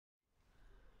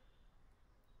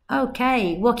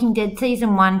Okay, Walking Dead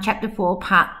Season 1, Chapter 4,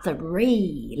 Part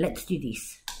 3. Let's do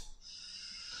this.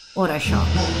 Auto shot.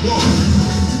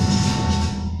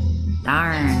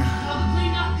 Darn. Probably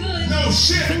not good. No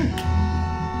shit! Think.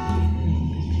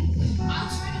 I'll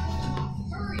try to hold them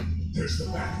off. Hurry. There's the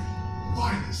back.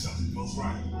 Finally something goes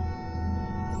right.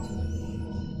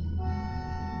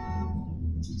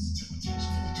 Step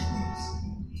attention for the terminals.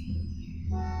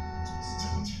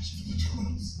 Step attention for the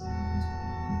terminals.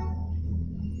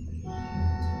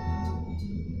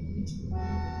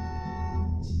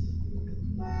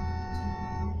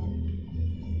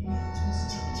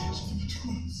 Step attention for the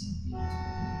terminals.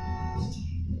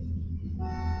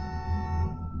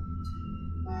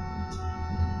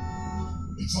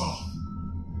 It's off.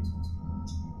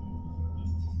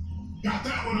 Got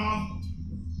that one off.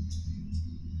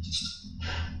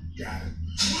 Got it.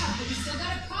 Yeah, but we still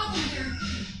got a problem here.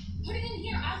 Put it in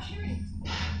here. I'll carry it.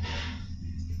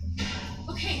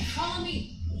 Okay, follow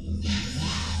me.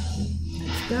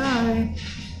 Let's go.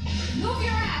 Move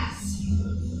your ass.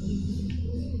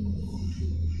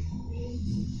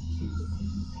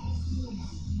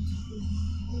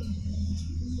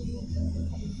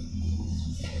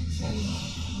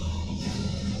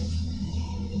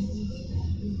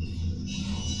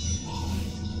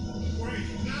 Great.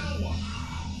 Now what?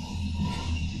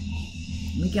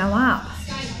 We go up.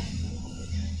 Skylight.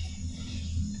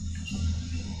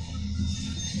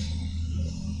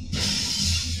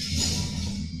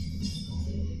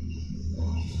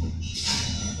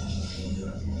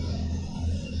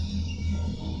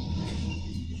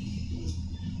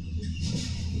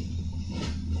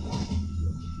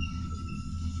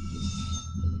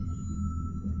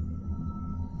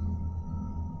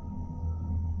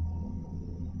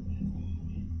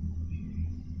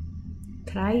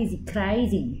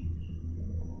 Crazy.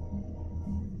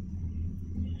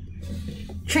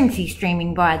 Trinksy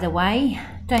streaming, by the way.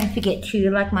 Don't forget to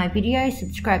like my video,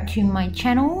 subscribe to my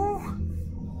channel.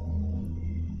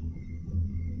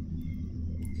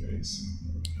 Case.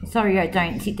 Sorry I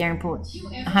don't sit there and put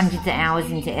hundreds of hours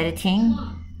into editing.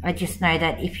 I just know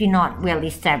that if you're not well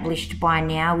established by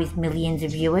now with millions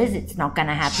of viewers, it's not going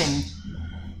to happen.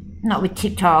 Not with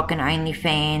TikTok and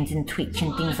OnlyFans and Twitch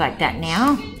and things like that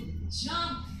now.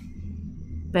 Jump.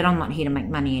 But I'm not here to make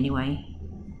money anyway.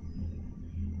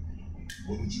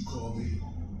 What did you call me?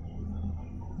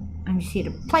 I'm just here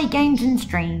to play games and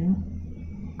stream.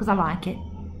 Because I like it.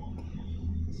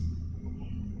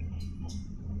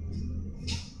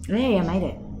 There, I made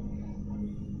it.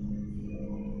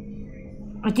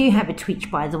 I do have a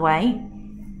Twitch, by the way.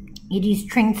 It is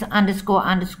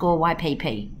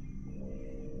Trinks__YPP.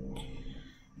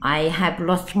 I have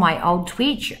lost my old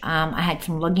Twitch. I had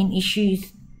some login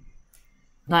issues.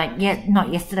 Not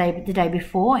yesterday, but the day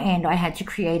before, and I had to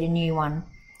create a new one.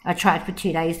 I tried for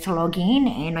 2 days to log in,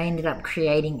 and I ended up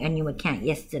creating a new account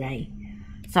yesterday.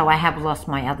 So I have lost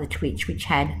my other Twitch, which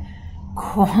had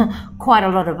quite a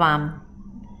lot of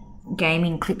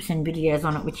gaming clips and videos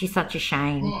on it, which is such a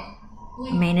shame.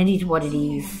 What? I mean, it is what it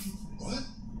is. What?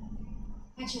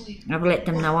 Actually, I've let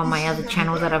them know on my other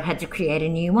channel that I've had to create a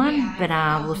new one, but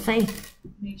we'll see.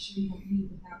 make sure you don't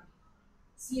leave without me.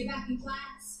 See you back in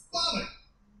class. Molly!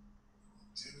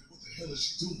 Damn it, what the hell is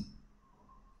she doing?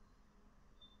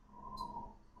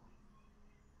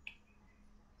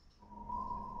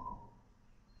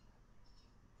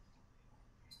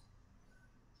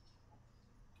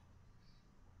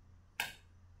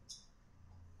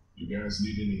 You guys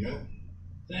need any help?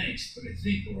 Thanks, but I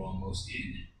think we're almost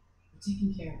in. We're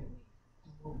taking care of it.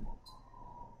 Don't worry.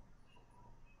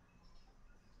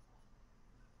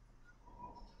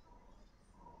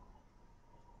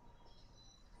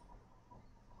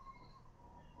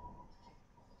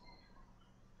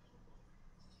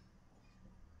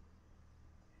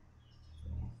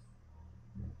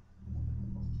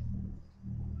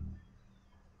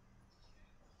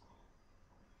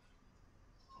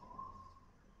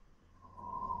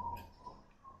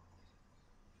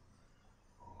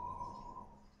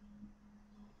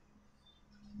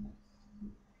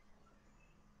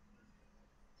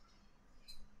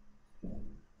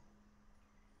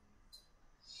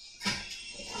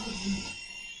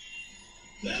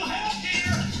 Little help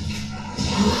here!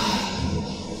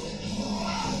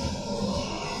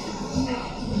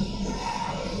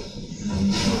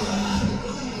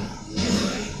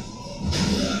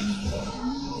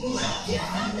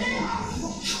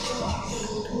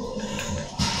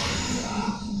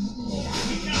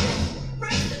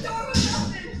 Break the door was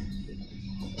open!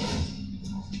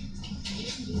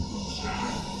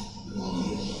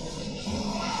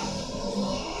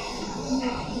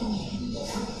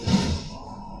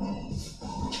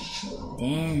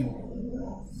 Damn.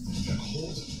 Gotta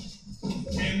hold it.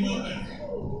 And well better.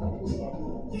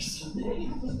 There's so many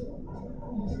of them.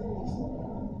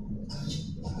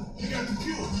 You got the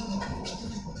fuel.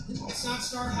 Let's not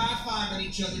start high-fiving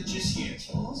each other just yet.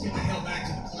 Let's get the hell back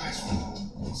to the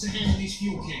classroom. Let's handle these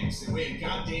fuel cans. They weigh a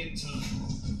goddamn ton.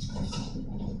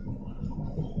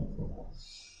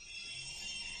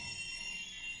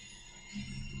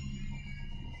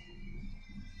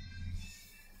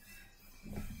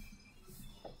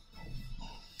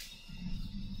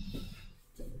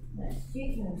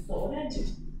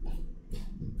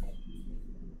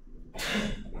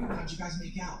 How'd you guys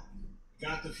make out?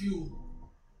 Got the fuel.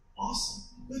 Awesome.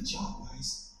 Good job,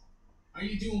 guys. How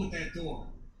you doing with that door?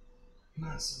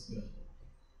 Not so good.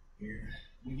 Here,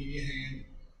 let me give you a hand.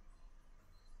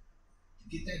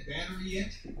 You get that battery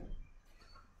yet?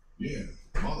 Yeah,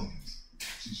 Molly has.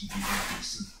 She should be back here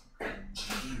soon. She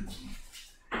better be.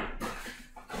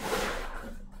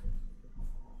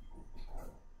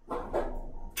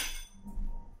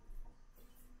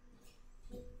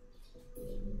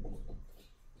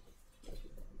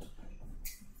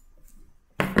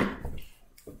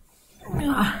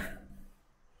 Ah.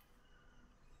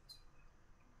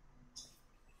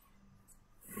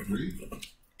 Agreed?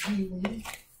 Hey, Lee.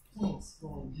 Thanks for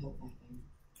all your help back there.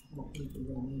 I don't think we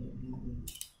would have made it without you.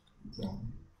 No problem.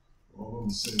 We're all on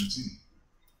the same team.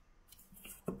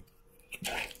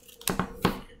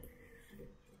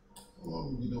 How long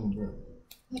have you known Brett?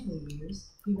 Couple of years.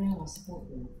 He ran our support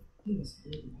group. He was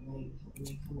really great helping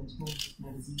me come to terms with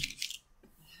my disease. But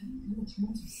how do you come to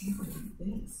terms with something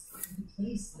like this? In a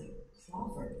place like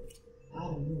Crawford. I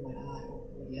don't know what I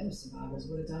or the other survivors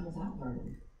would have done without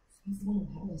Vernon. He's the one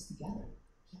who held us together,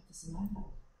 kept us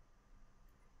alive.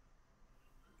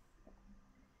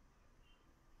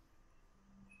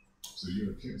 So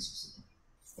you're a cancer survivor,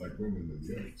 like women and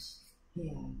the others.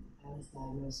 Yeah, I was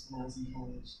diagnosed when I was in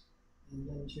college, and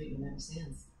been in treatment ever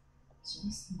since.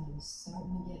 Just when I was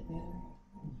starting to get better,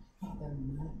 and thought there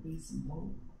might be some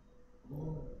hope,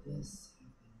 all of this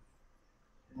happened.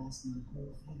 I lost my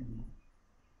whole family.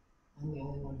 I'm the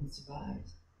only one who survived.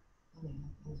 Funny how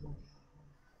things work out.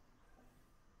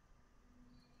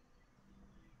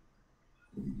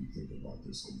 What do you think about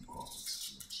this whole Crawford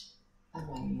situation? I'd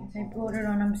rather not They talk brought about it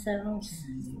on themselves.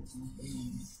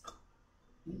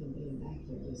 Even being back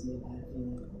here gives me a bad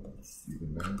feeling. Even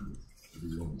now, with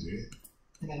everyone dead?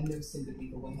 I got no sympathy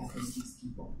for what happened to these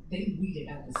people. They weeded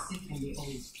out the sick and the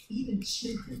old, even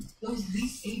children, those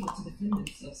least able to defend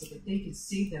themselves so that they could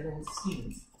save their own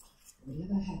skins.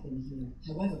 Whatever happened here,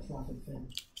 however Crawford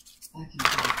felt, I can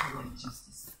collect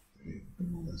justice.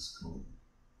 Damn, that's cool.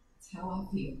 It's how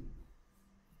I feel.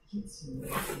 It hits you when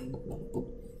I feel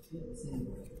the same.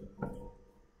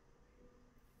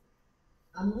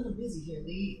 I'm a little busy here,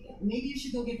 Lee. Maybe you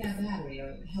should go get that battery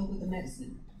or help with the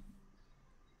medicine.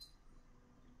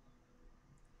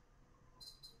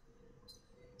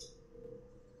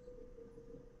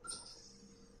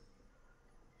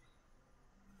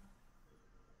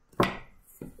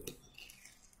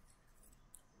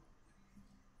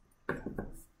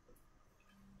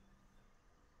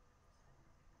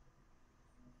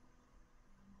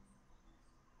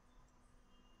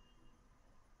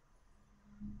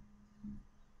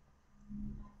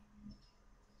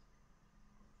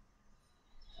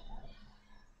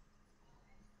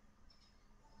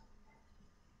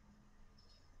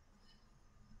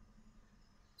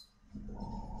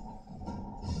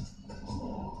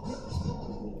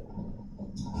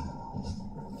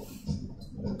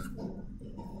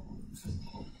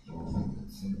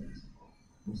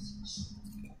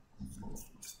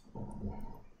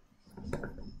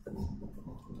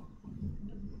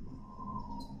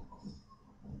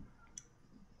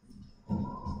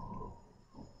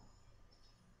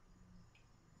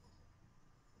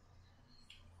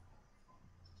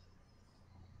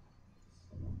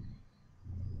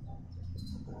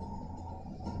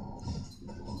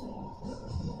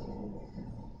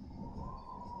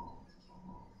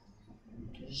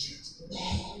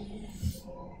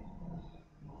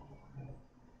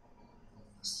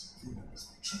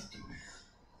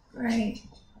 Right.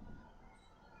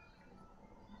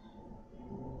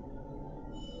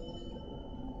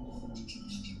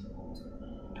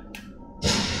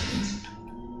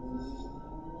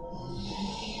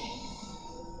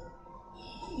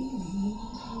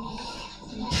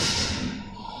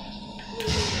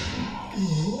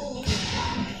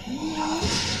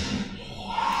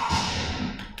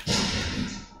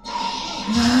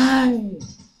 No.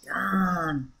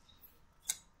 Darn.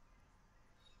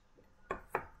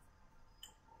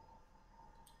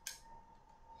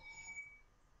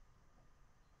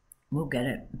 We'll get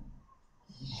it.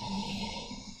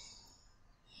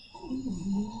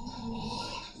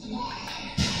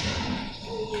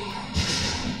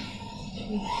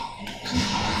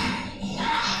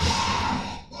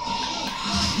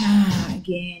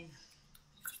 Again.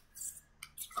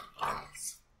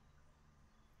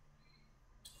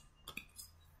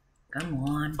 Come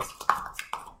on.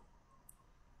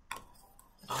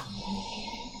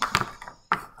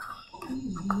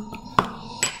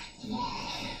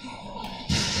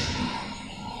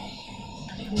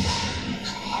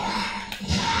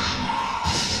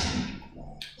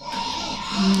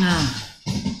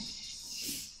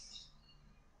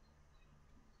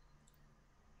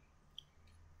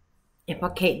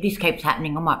 If this keeps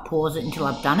happening, I might pause it until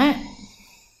I've done it.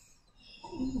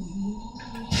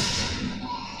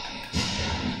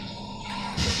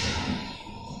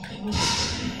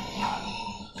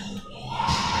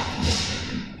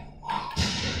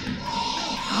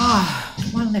 Oh,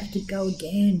 one left to go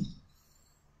again.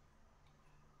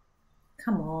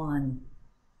 Come on.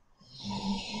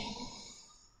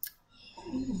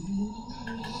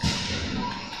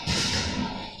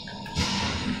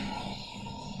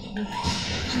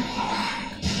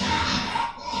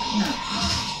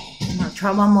 I'll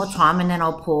try one more time and then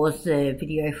I'll pause the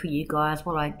video for you guys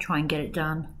while I try and get it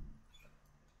done.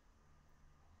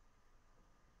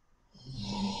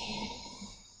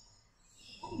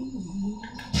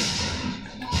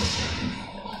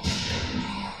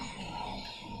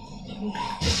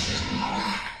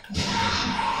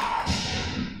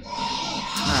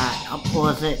 Alright, I'll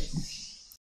pause it.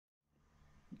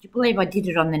 Would you believe I did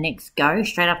it on the next go?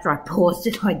 Straight after I paused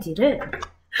it, I did it.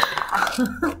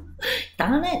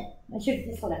 Darn it. I should have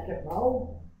just let it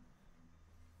roll.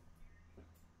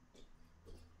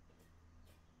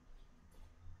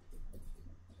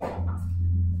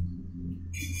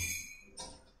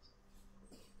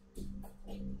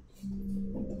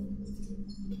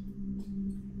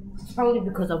 It's probably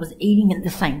because I was eating at the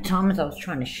same time as I was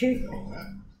trying to shoot.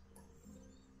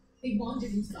 They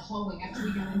wandered into the hallway after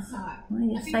we got inside. Well,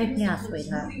 you're safe now,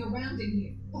 sweetheart. Moving around in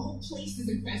here. The whole place is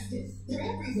infested. They're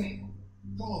everywhere.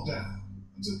 Calm down.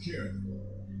 I took care of them.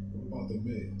 What about the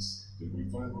meds? Did we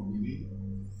find what we need?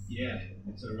 Yeah,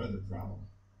 that's our other problem.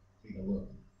 Take a look.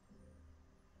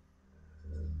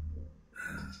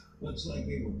 Looks like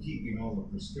they were keeping all the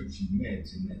prescription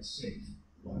meds in that safe,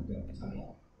 locked up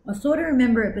tight. I sort of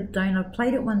remember it, but don't. I've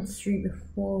played it once through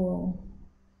before.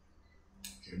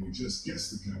 Can we just guess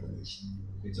the combination?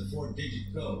 It's a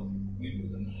 4-digit code. We do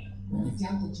the math. Well, I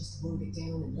doubt they just wrote it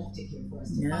down and left it here for us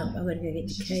to No, find. I gotta go get We the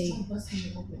should just key. try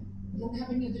busting it open. We don't have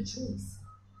any other choice.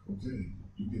 Okay,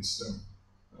 you get started.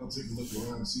 I'll take a look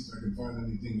around and see if I can find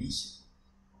anything useful.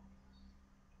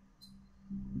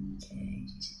 Okay.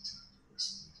 Take time to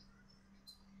rest later, I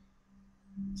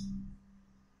think.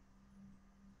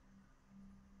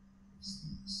 What's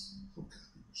this? Oh,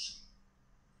 copy machine.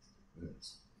 That's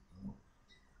oh,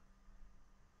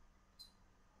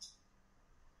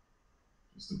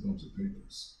 just a bunch of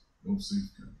papers. No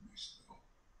safe combination, though.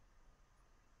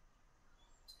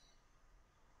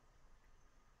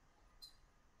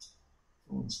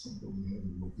 Phones probably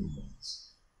haven't worked in months.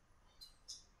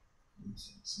 Looks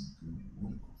like some kind of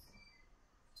medical file.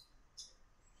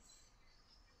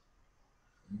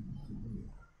 And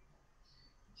Korea.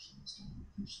 She must have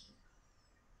a patient.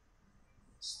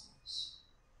 What's this?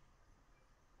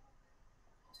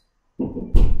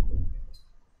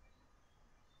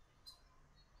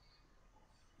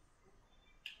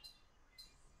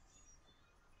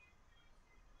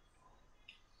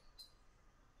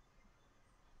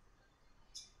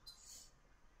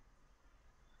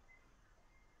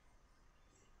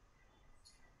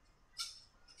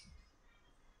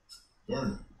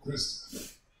 Garner, Kristen,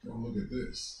 come look at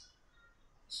this.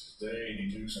 This is day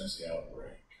 82 since the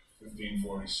outbreak.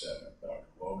 1547. Dr.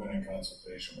 Logan in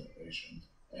consultation with patient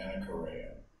Anna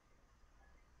Correa.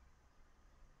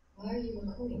 Why are you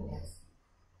recording this?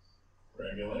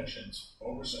 Regulations.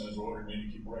 Overson has ordered me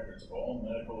to keep records of all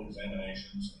medical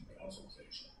examinations and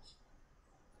consultations.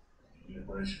 You need to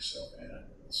brace yourself, Anna.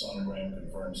 The sonogram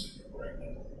confirms that you're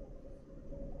pregnant.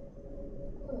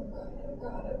 Oh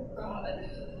God, oh God.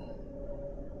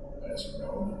 As you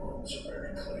know, the rules are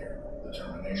very clear. The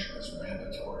termination is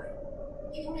mandatory.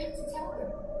 You don't have to tell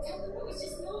them. Tell them it was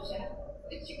just nausea.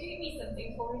 But you gave me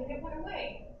something for it and it went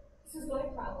away. This is my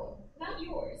problem, not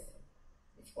yours.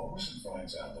 If Overson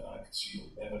finds out that I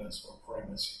concealed evidence of a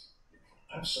pregnancy,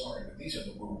 I'm sorry, but these are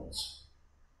the rules.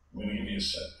 I'm going to give you a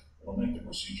second. It'll make the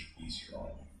procedure easier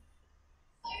on you.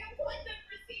 I don't want that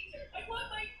procedure. I want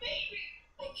my baby.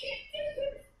 I can't do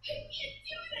this. I can't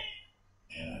do this.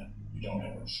 Anna, you don't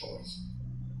have a choice.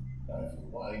 Now, if you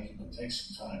like, you can take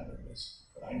some time with this,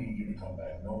 but I need you to come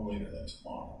back no later than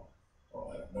tomorrow,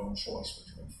 or I have no choice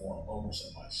but to inform Bogus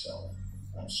and myself.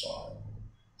 I'm sorry.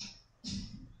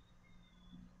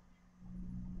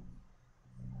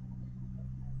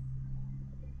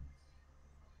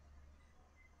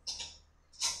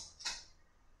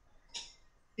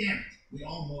 Damn it, we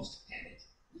almost had it.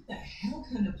 What the hell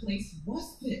kind of place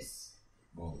was this?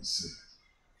 Molly said,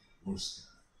 worst kind.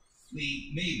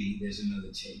 Lee, maybe there's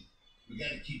another tape. We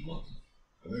gotta keep looking.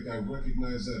 I think I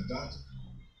recognize that doctor.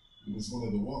 He was one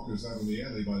of the walkers out in the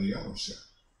alley by the auto shop.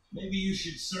 Maybe you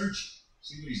should search,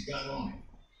 see what he's got on him.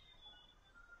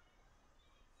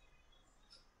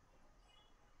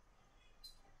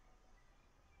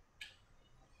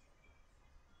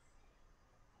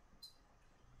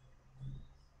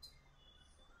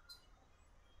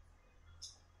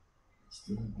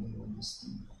 Still blood on the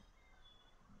steel.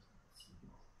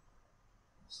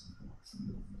 Somehow I feel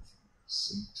nothing.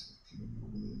 Sink to the killing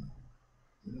over there.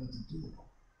 Get out the door.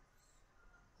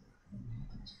 What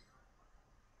happened to you?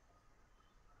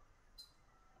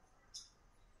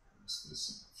 What's this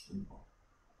on the floor?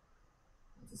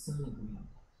 It's a sonogram.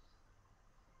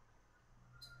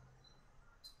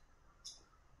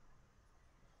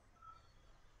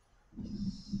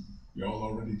 Y'all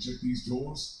already checked these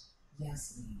doors?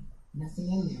 Yes, Lee.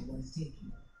 Nothing in there worth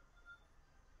taking.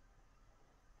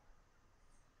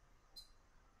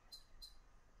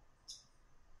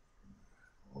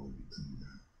 All of you cleaned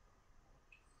out.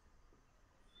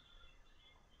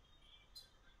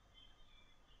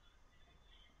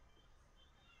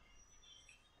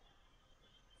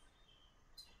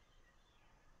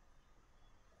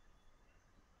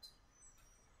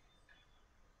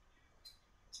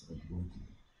 I'm working.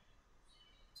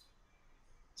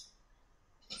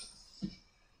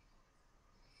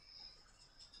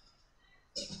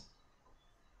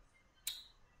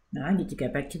 Now I need to go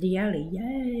back to the alley.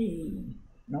 Yay!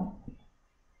 No.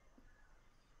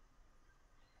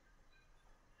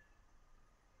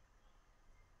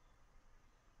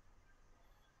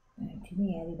 Back to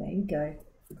the alleyway we go.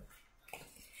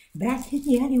 Back to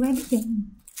the alleyway we go.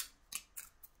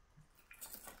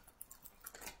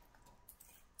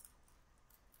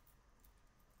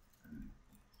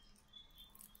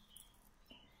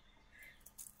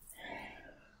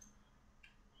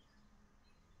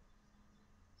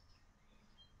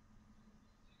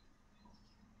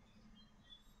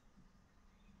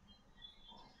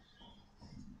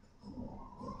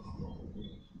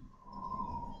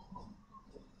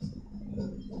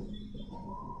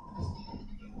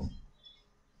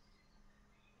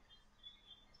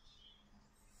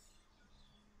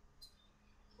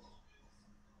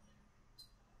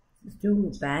 Still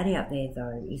look bad out there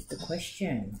though, is the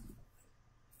question.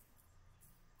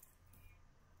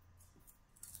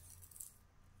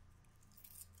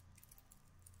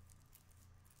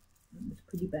 It was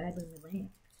pretty bad when we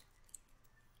left.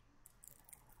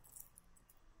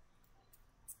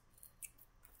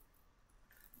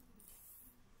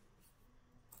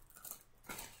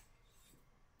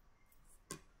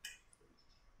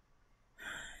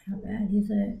 How bad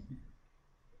is it?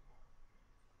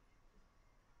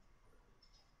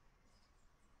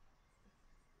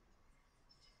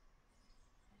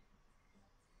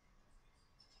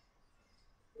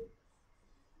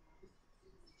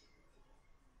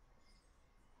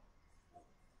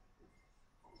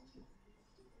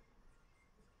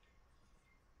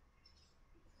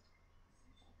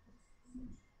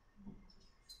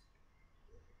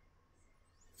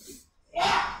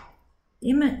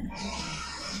 Damn it.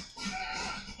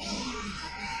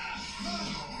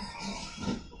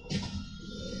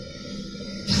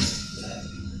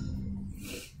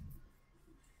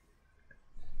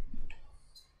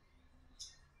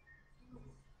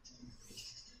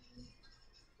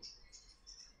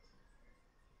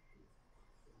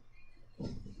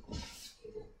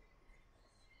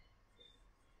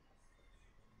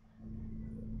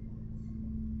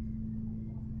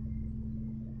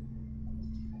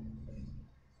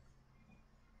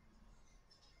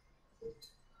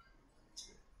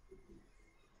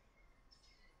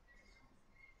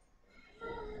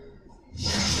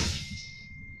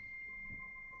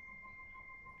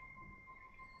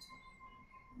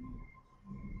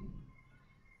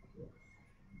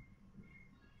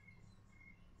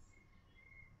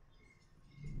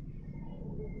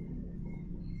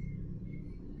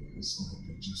 This might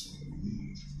be just what we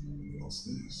need. What's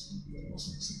this? Looks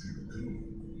like some kind of code.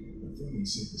 My friend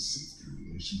said the seat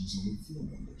combination was only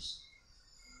 4 numbers.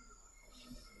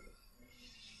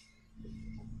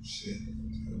 Shit,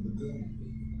 time to go.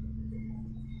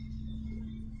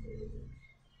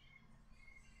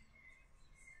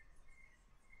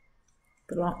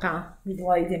 The locker with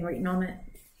Logan written on it.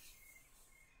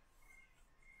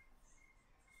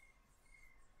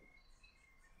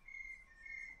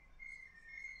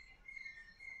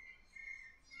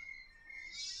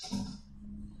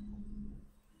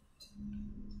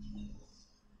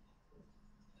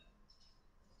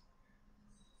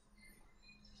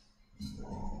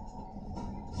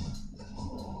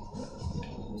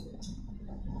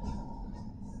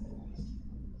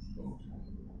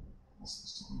 This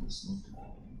is the honest look.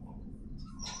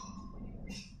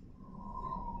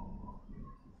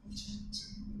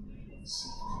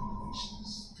 Safe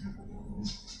combinations, cover their own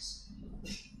place.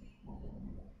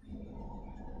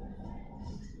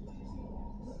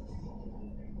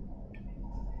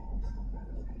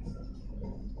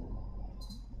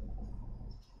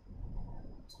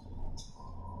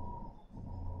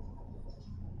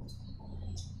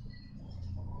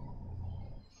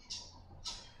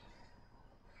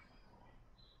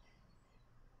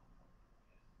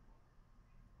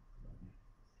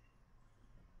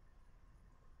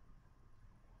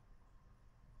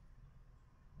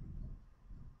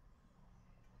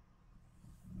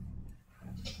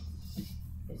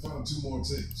 I found 2 more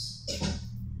tapes.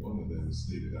 One of them is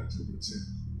dated October 10th.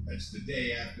 That's the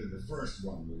day after the first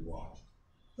one we watched.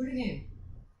 Put it in.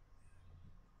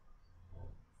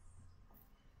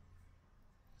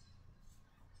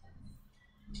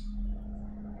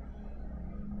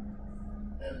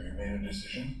 Have you made a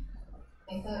decision?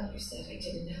 I thought you said I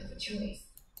didn't have a choice.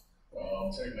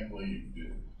 Well, technically you do.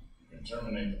 You can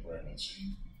terminate the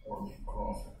pregnancy or leave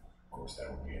Crawford. Of course,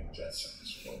 that would be a death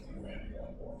sentence for both you and your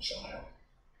unborn child.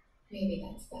 Maybe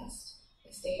that's best. I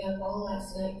stayed up all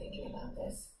last night thinking about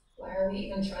this. Why are we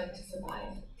even trying to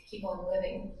survive? To keep on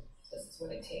living? This is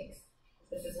what it takes.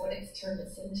 This is what it's turned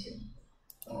us into.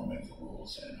 I'll make the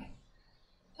rules, Anna.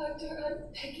 Doctor,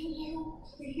 I'm begging you.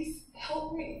 Please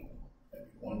help me. Maybe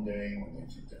one day when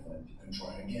things are different, you can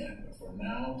try again. But for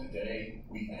now, today,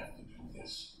 we have to do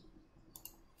this.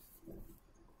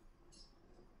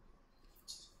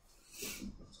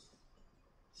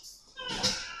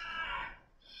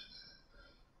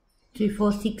 Two,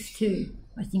 4, 6, 2,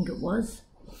 I think it was.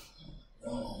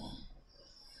 No.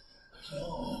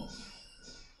 No.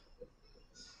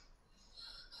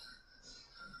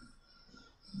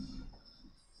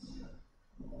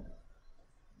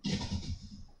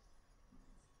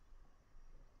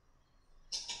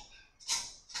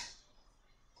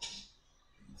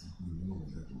 We know what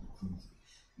happened to Crawford.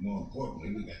 More importantly,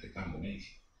 we got the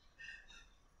combination.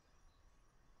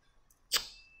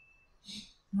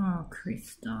 Oh,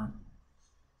 Krista.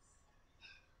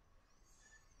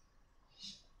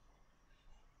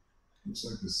 Looks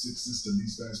like the sick system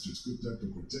these bastards cooked up to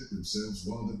protect themselves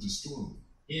wound up destroying them.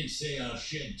 Can't say I'll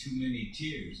shed too many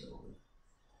tears over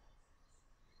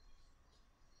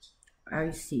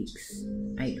it. 06,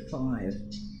 85.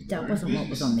 But that wasn't what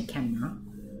was on the camera.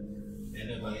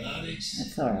 Antibiotics.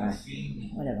 That's alright.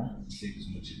 Morphine. Whatever. Take as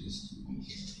much of this as we can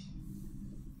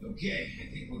carry. Okay, I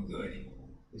think we're good.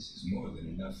 This is more than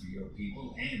enough for your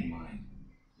people and mine.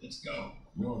 Let's go.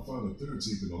 You know, I found a 3rd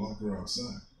tape in the locker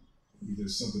outside. Maybe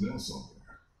there's something else on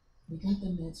there. We got the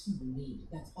meds from the need.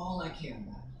 That's all I care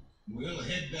about. We'll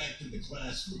head back to the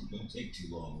classroom. Don't take too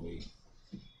long, Lee.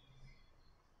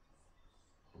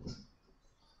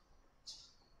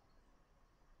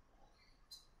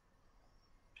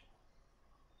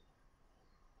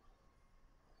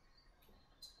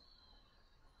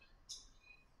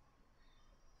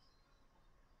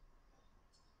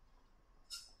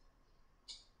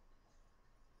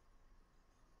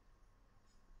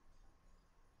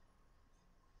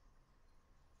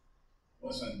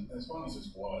 Listen, as fun as this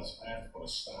was, I have to put a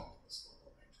stop to this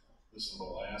little right. This is the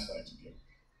last I can give.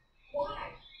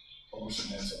 Why?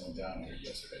 Overson had someone down here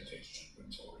yesterday taking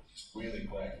inventory. He's really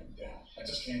cracking down. I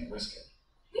just can't risk it.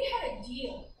 We had a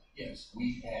deal. Yes,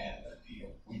 we had a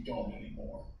deal. We don't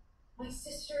anymore. My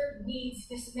sister needs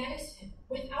this medicine.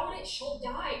 Without it, she'll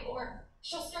die, or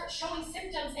she'll start showing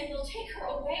symptoms and they'll take her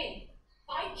away.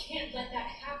 I can't let that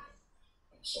happen.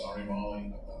 I'm sorry,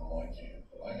 Molly. I've done all I can,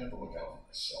 but I have to look out for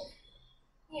myself.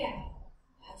 Yeah,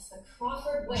 that's the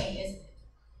Crawford way, isn't it?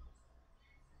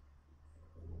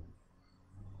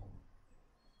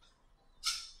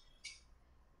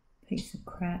 Piece of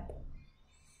crap.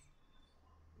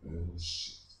 Oh,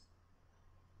 shit.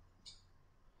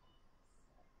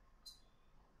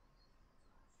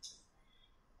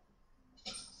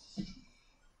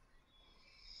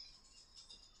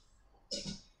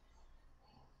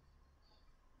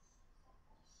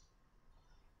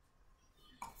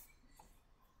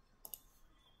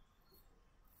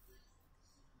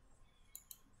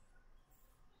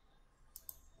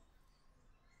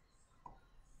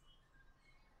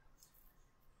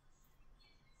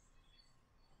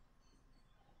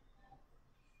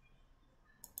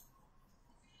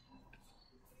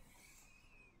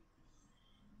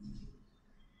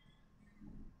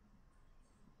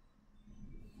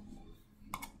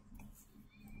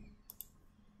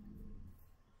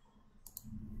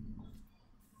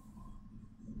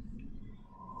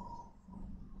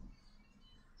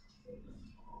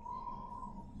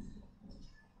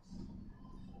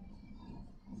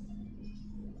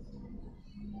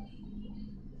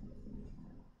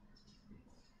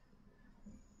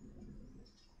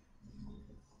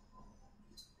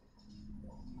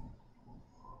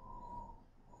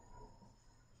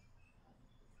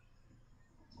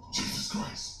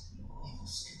 Christ. You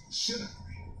scared the shit out of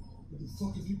me. Where the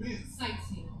fuck have you been?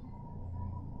 Sightseeing.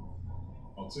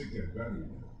 I'll take that battery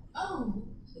now. Oh,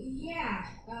 yeah,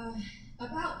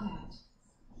 about that.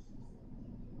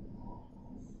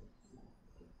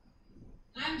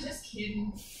 I'm just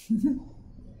kidding.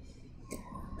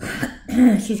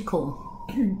 She's cool.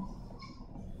 Here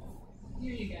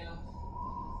you go.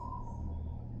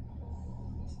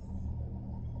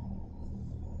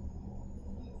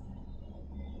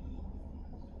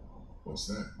 What's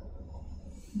that?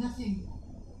 Nothing.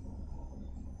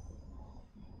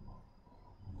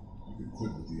 You can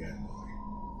quit with the act, Molly. I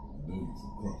know you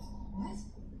from Crawford. What?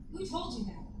 Who told you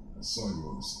that? I saw you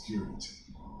on the security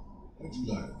team. Why'd you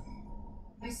lie to me?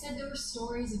 I said there were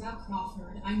stories about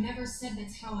Crawford. I never said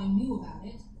that's how I knew about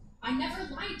it. I never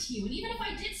lied to you, and even if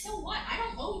I did, so what? I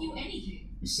don't owe you anything.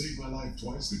 You saved my life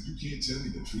twice, but you can't tell me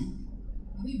the truth?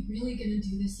 Are we really gonna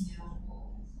do this now?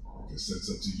 I guess that's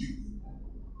up to you.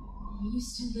 I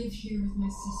used to live here with my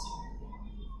sister.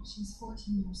 She was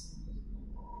 14 years old.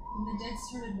 When the dead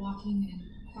started walking and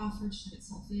Crawford shut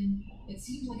itself in, it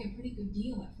seemed like a pretty good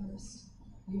deal at first.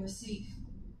 We were safe.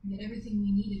 We had everything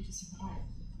we needed to survive.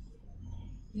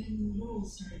 Then the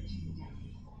rules started coming down.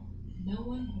 No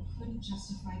one who couldn't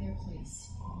justify their place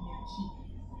in their keep.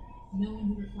 No one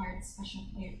who required special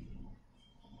care.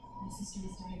 My sister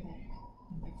was diabetic,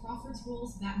 and by Crawford's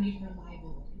rules, that made her a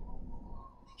liability.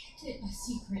 I kept it a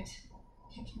secret.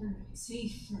 Kept her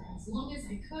safe for as long as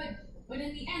I could, but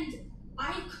in the end,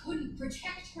 I couldn't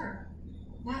protect her.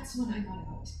 That's when I got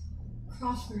out.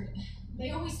 Crawford,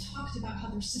 they always talked about how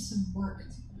their system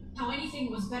worked, how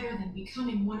anything was better than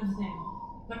becoming one of them,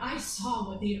 but I saw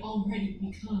what they'd already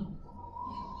become.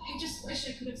 I just wish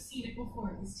I could have seen it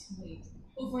before it was too late,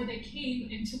 before they came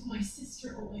and took my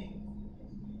sister away.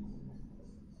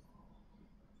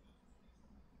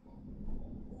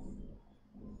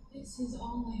 This is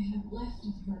all I have left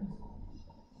of her.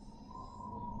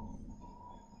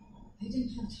 I didn't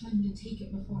have time to take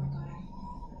it before I got out of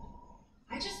Crawford.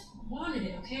 I just wanted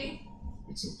it, okay?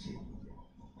 It's okay, Mother.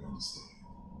 I understand.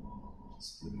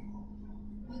 It's pretty.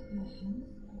 What the hell?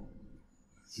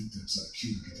 I think that's our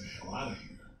cue to get the hell out of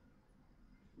here.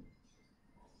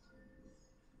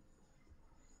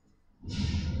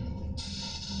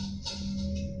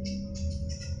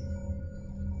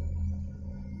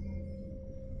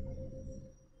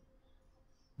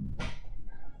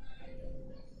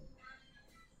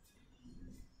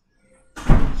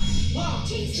 Whoa,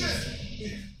 Jesus!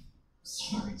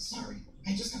 Sorry. I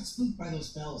just got spooked by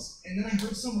those bells, and then I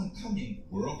heard someone coming.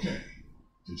 We're okay.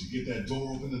 Did you get that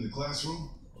door open in the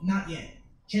classroom? Not yet.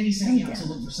 Kenny sent me out to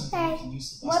look for something we can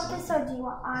use to bust What it episode open. do you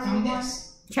want? I found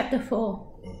this. Chapter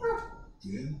 4.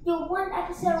 Ben? You're one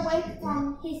episode away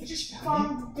from I his just found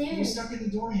from the it. It was dude. stuck in the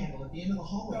door handle at the end of the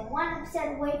hallway. You're one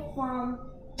episode away from.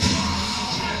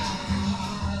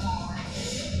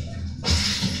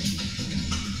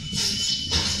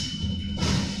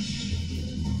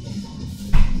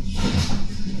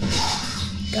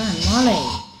 Gun, Molly.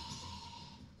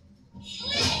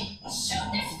 Shoot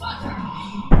this fucker!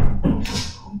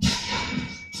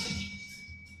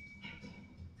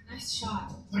 Nice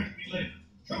shot. Thank me later.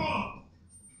 Come on!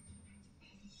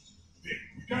 Ben,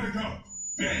 we gotta go.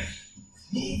 Ben!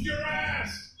 Move your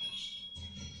ass!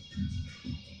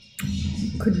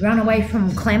 Could run away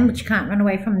from Clem, but you can't run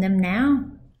away from them now.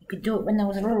 You could do it when there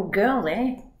was a little girl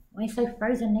there. Why are you so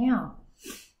frozen now?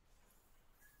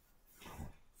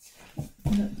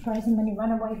 You got frozen when you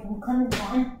run away from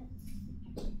Clementine.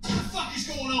 What the fuck is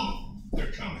going on?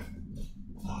 They're coming.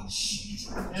 Oh, shit.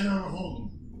 And our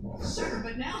home. Sure,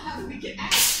 but now how do we get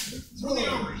out? Throw the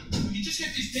armory. We can just get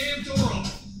this damn door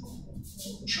open.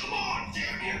 Come on,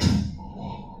 damn you!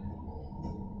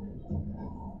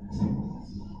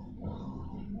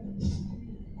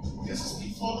 This is my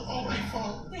fault, all my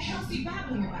fault. What the hell's he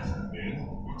babbling about? Ben,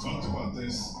 we talked about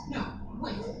this. No,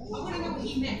 wait. I want to know what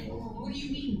he meant. What do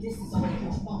you mean this is all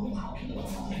your fault?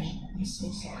 Kenny, I'm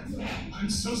so sorry. I'm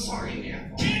so sorry,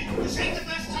 man. Ben, this ain't the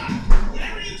best time.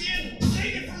 Whatever you did,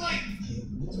 save it for later.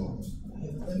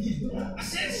 I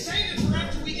said save it for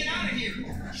after we get out of here.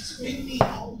 It's been me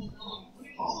all along,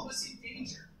 putting all of us in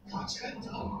danger. Katja and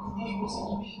Doug, it was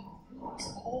all me. It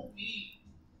was all me.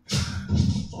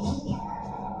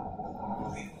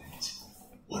 Wait a minute.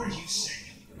 What are you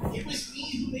saying? It was me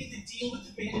who made the deal with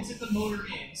the bandits at the motor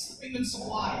inn, slipping them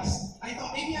supplies. I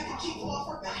thought maybe I could keep them off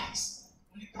our backs.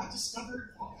 When it got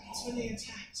discovered, that's when they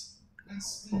attacked.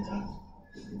 That's when Doug.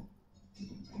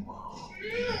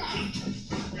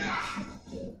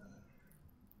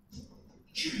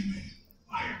 Kitty man,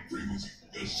 I agree with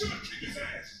you. You should kick his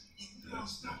ass.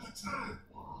 Now's not the time.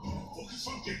 Focus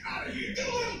on getting out of here. You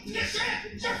little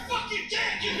pissant! You're fucking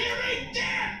dead! You hear me?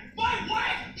 Dead! My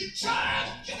wife, the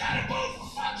child, you gotta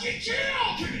both fucking kill!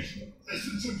 Kenny,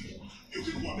 listen to me. You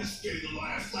can want Miss Skinny the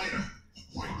last later.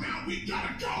 Right now, we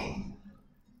gotta go.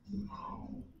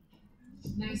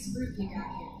 Nice group you got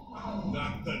here.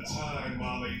 Not the time,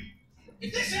 Molly.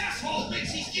 If this asshole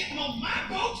thinks he's getting on my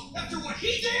boat after what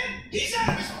he did, he's out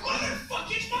of his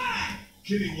motherfucking mind!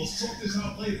 Kenny, we'll sort this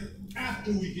out later.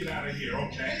 After we get out of here,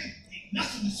 okay? Ain't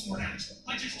nothing to sort out.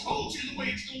 I just told you the way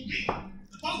it's gonna be.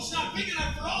 The boat's not big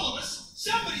enough for all of us.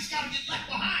 Somebody's gotta get left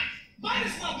behind. Might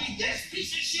as well be this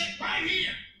piece of shit right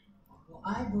here. Well,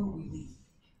 I vote we leave.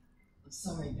 I'm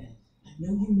sorry, Ben. I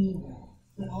know you mean well,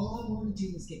 but all I want to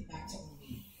do is get back to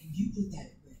Orleans, and you put that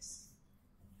at risk.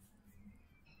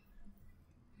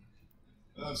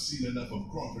 I've seen enough of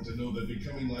Crawford to know that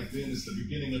becoming like Ben is the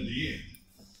beginning of the end.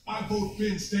 I vote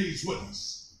Ben stays with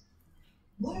us.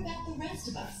 What about the rest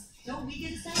of us? Don't we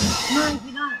get a say? No,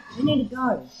 we don't. We need to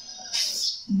go.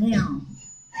 Now.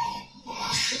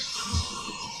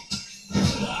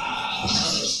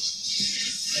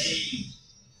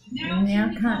 Now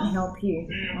I can't help you.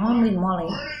 I'm with Molly.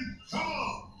 Vernon, come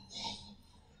on!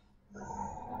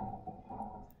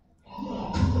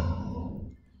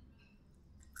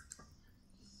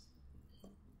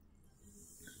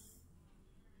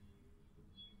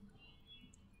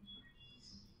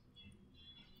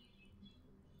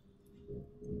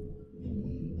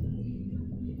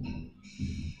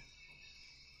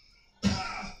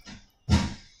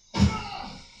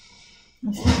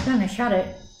 I'm still gonna shut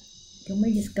it. Can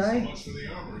we just So go? much for the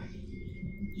armory.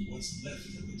 What's left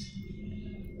of it?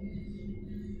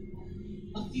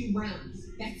 A few rounds.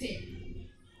 That's it.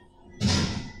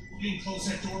 You can close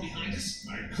that door behind us?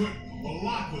 I couldn't. The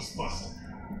lock was busted.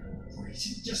 Great.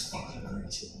 Just fucking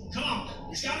great. Come on,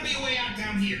 there's gotta be a way out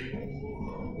down here.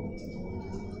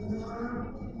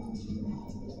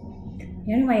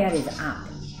 The only way out is up.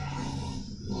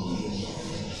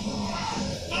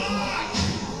 Ah!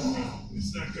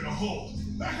 It's not gonna hold.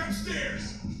 Back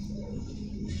upstairs!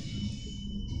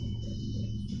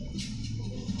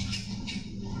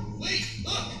 Wait,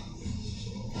 look!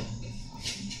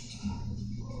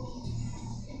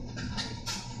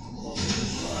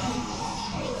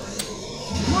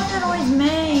 What does that always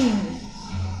mean?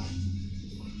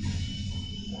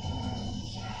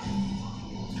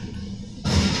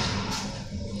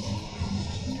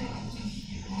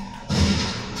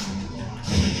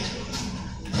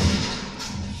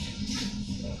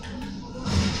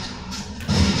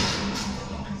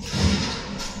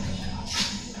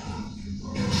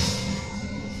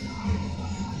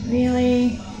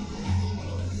 Really?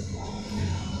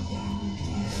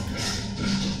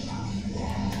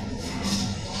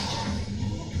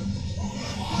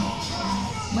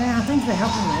 Wow, thanks for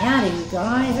helping me out here, you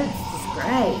guys. That's just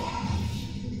great.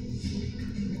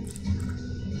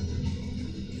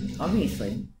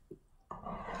 Obviously.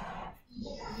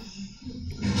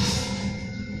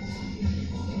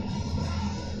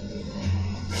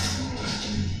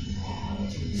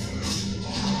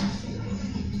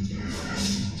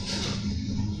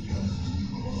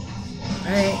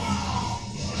 Alright.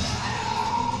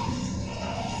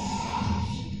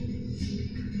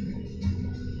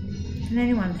 Can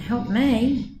anyone help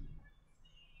me?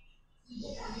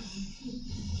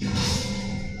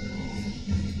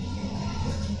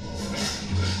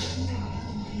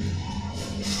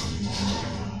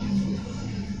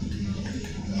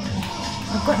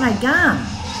 I've got no gun.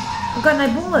 I've got no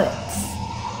bullets.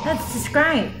 That's just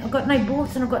great. I've got no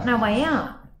bullets and I've got no way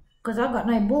out. Because I've got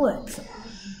no bullets.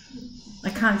 I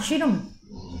can't shoot them.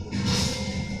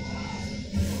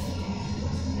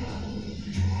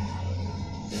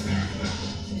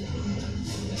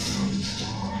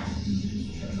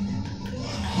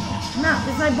 No,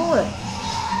 there's no bullet.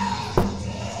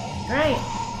 Great.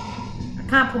 I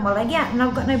can't pull my leg out and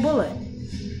I've got no bullet.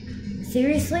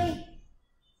 Seriously?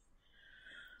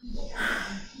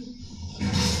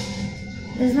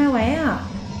 There's no way out.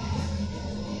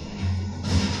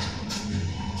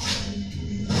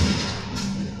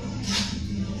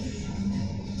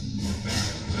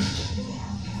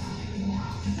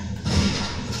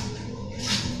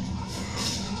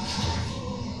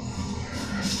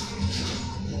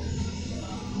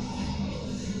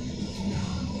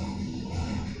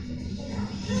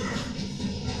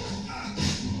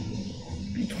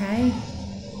 Okay.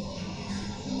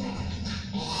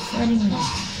 Hurting me.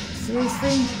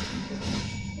 Seriously?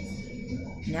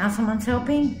 Now someone's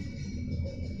helping?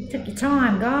 Take your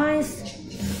time, guys.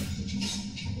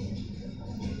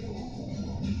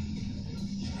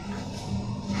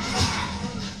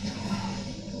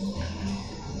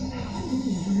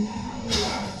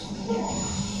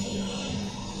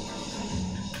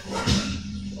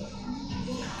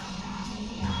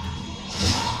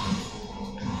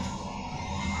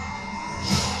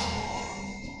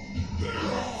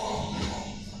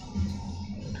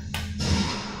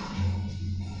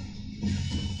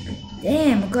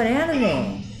 Damn, I got out of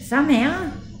there.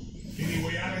 Somehow. Any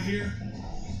way out of here?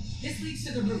 This leads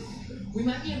to the roof. We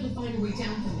might be able to find a way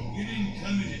down from there. You didn't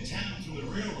come into town from the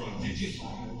railroad, did you?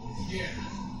 Yeah.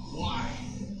 Why?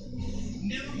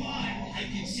 Never mind. I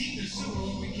can see the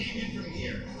sewer. We came in from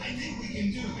here. I think we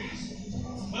can do this.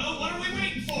 Well, what are we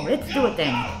waiting for? Let's do it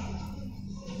then.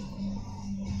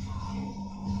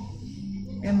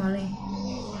 Go, Molly.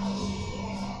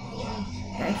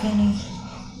 Go, Kenny.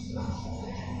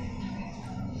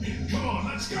 Come on,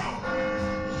 let's go.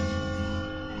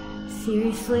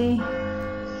 Seriously?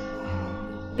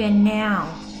 Ben, now.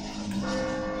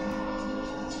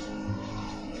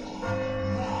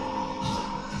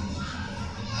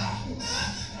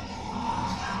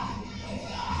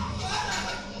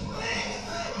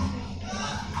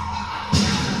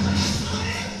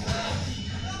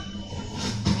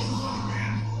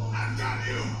 I've got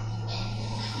you.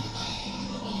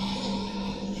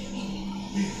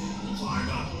 Climb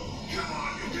up. Come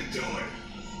on, you can do it.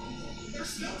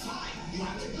 There's no time. You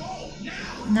have to go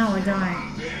now. No, I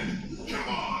don't. Ben, come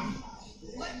on.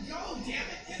 Let go, damn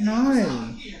it. Get No. the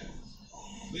out here.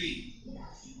 Lee.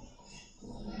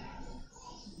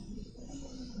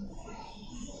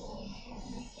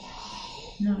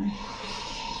 No.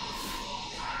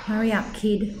 Hurry up,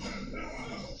 kid.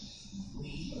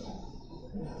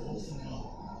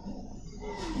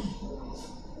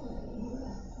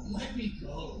 Let me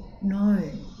go. No.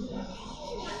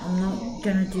 I'm not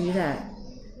gonna do that.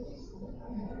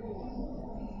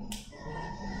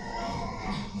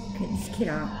 Get this kid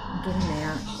up and get him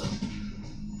out.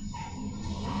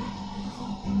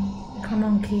 Come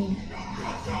on, kid.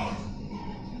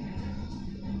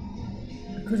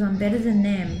 Because I'm better than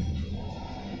them.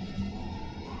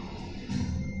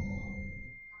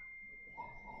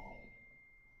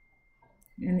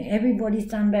 And everybody's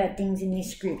done bad things in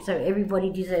this group, so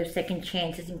everybody deserves second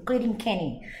chances, including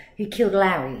Kenny, who killed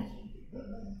Larry.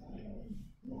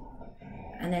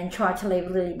 And then tried to leave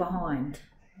Lily behind.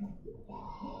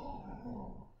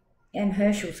 And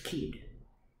Herschel's kid.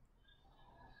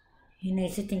 He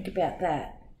needs to think about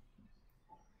that.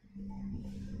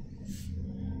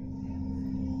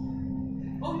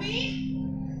 Oh, me?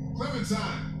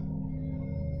 Clementine.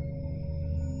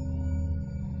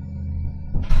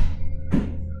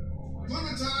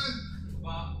 Clementine.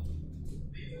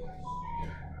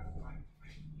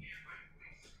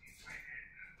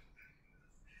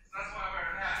 That's why I wear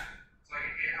a hat, so I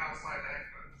can get outside the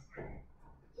headphones.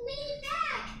 You made it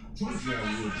back! Told you I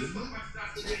would, didn't I?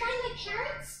 Did you find the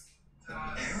carrots?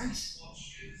 Parents?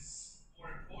 Watches,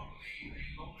 more importantly,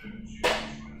 a long overdue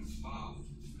transfer.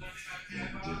 Learning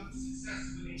how to ever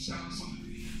successfully sell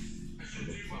something. I should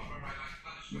do one where I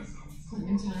punish myself.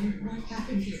 Clementine, what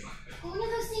happened here? One of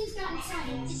those things got inside.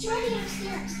 It's running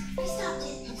upstairs. I stopped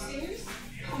it. Upstairs?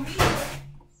 Oh, me?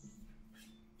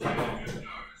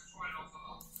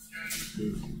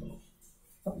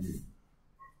 Good.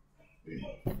 Hey,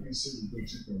 I said we go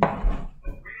check around.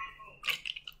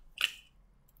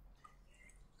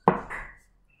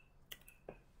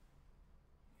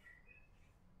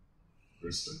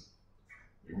 Krista,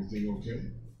 everything okay?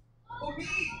 Oh, me?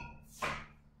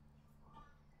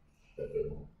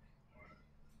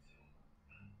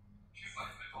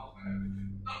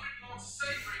 Nothing more to say,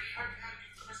 really. Hope you had a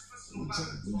good Christmas. What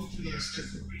time? When did you last check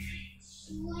on?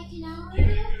 Like an hour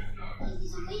ago? He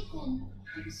was awake then.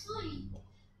 He was fine.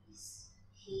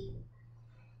 He...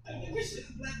 I never should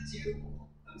have left you.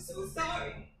 I'm so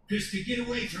sorry. Krista, get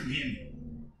away from him.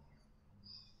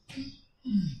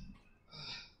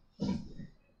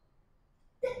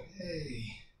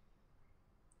 Hey.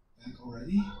 Back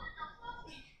already?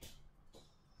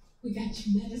 We got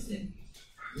you medicine.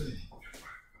 Good.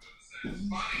 I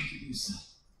could use some.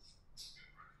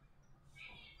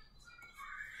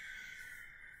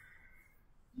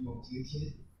 You okay,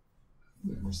 kid?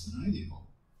 You went worse than I do.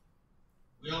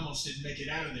 We almost didn't make it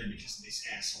out of there because of this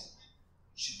asshole.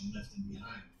 Should have left him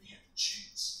behind when we had the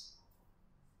chance.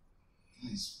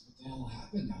 Guys, what the hell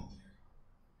happened out there?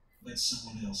 Let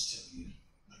someone else tell you.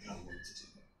 I got work to do.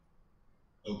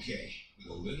 Okay, with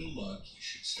a little luck, you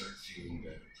should start feeling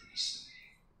better pretty soon.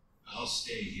 I'll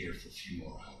stay here for a few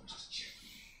more hours to check on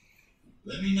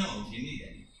you. Let me know if you need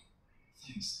anything.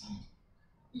 Thanks, Doc.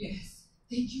 Yes,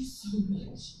 thank you so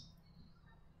much.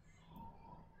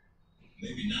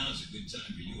 Maybe now's a good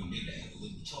time for you and me to have a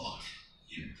little talk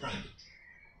in private.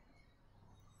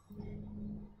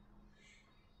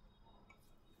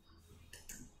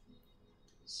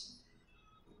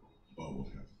 About what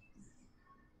happened?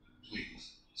 Please,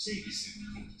 save your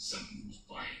sympathy for someone who's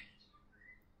buying.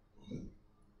 What?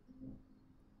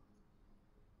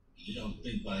 You don't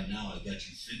think by now I got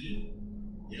you figured?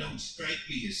 You don't strike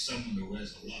me as someone who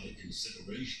has a lot of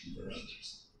consideration for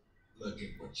others. Look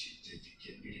at what you did to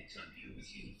get me to come here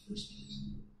with you in the first place.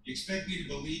 You expect me to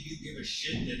believe you give a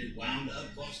shit that it wound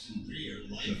up costing Bree her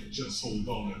life? Just hold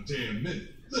on a damn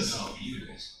minute. Listen. No, you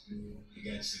listen.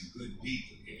 You got some good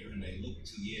people here, and they look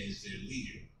to you as their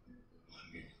leader.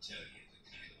 I'm here to tell you the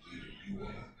kind of leader you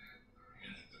are.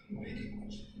 You're not going to make it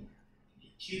much.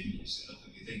 You're kidding yourself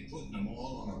if you think putting them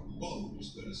all on a boat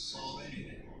is going to solve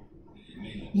anything.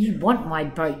 You want my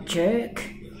boat, jerk.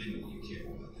 Well, I know you care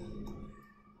about that.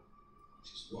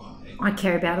 Which is why... I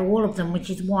care about all of them, which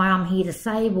is why I'm here to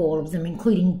save all of them,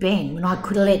 including Ben, when I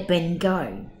could have let Ben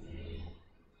go.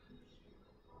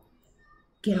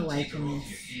 Get away from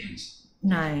us.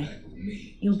 No.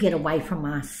 You'll get away from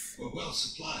us. We're well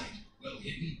supplied, well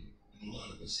hidden, and a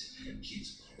lot of us have had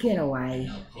kids of our own. Get away.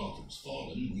 Now Crawford's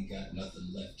fallen, we got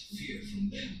nothing left to fear from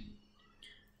them.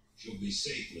 She'll be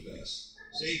safe with us.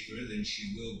 Safer than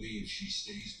she will be if she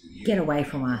stays with you. Get away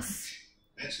from us.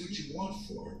 That's what you want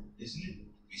for her, isn't it?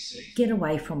 Be safe. Get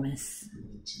away from us. You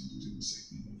didn't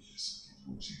say no to this.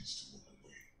 Give you a chance to run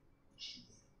away. She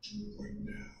won't do it right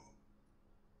now.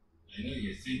 I know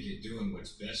you think you're doing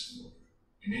what's best for her.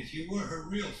 And if you were her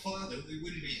real father, we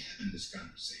wouldn't be having this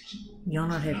conversation. You're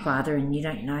not her father and you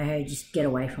don't know her. Just get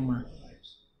away from her.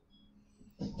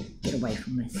 Get away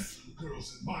from us. The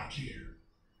girl's in my care.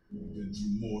 We've been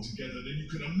through more together than you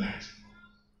can imagine.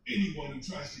 Anyone who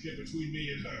tries to get between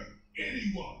me and her,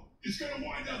 anyone, is gonna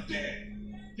wind up dead.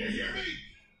 You hear me?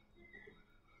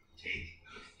 Take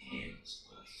my hands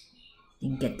off me.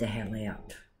 Then get the hell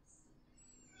out.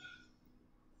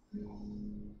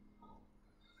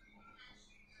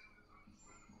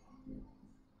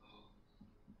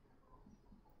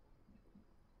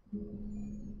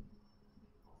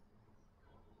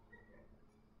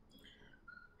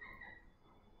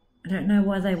 I don't know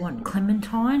why they want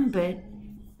Clementine, but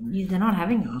they're not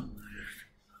having her.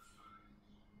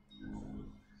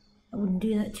 I wouldn't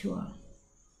do that to her.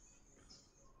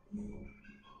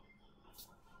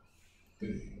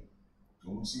 Hey,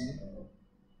 going somewhere?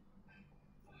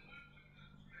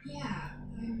 Yeah,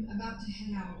 I'm about to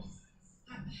head out.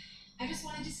 I just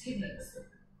wanted to say thanks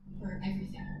for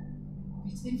everything.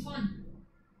 It's been fun.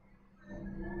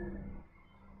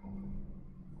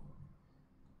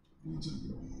 What are you talking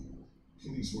about?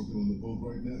 Kenny's working on the boat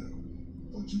right now.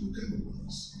 Thought you were coming with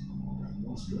us. God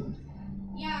knows you're okay.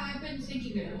 Yeah, I've been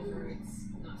thinking it over. It's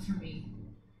not for me.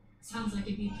 Sounds like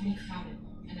it'd be pretty crowded,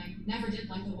 and I never did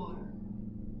like the water.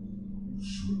 You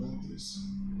sure about this?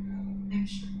 I'm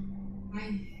sure.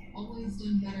 I've always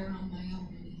done better on my own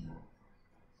anyhow.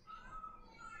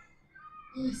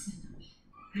 Listen,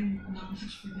 I'm not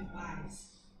much for goodbyes.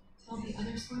 Tell the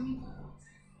others for me?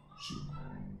 Sure.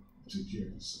 Take care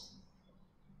of yourself.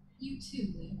 You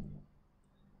too, Lee.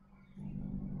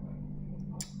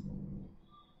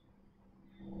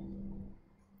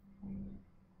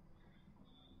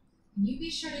 And you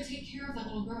be sure to take care of that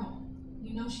little girl.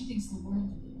 You know she thinks the world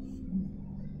of you.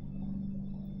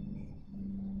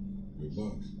 Good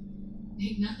luck.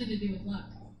 Ain't nothing to do with luck.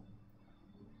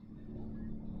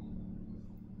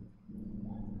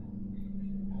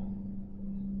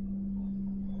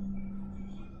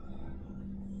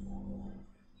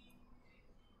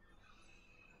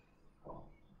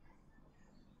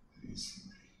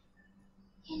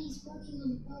 Kenny's working on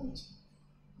the boat.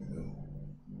 I know.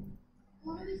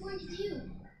 What are we going to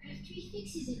do after he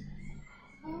fixes it?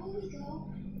 Where will we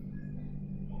go?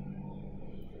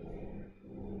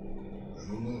 I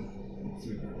don't know. We'll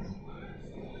figure it out.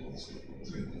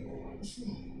 What's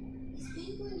wrong? Is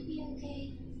Ben going to be okay?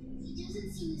 He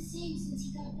doesn't seem the same since he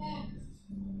got back.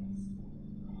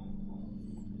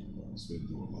 He's been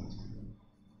through a lot.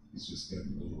 He's just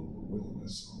gotten a little overwhelmed,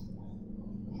 that's all.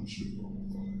 I'm sure he'll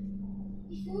be fine.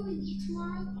 Before we leave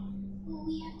tomorrow, will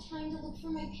we have time to look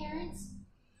for my parents?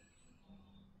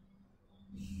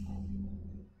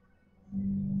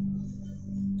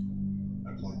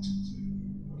 I'd like to,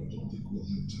 but I don't think we'll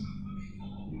have time.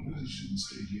 We really shouldn't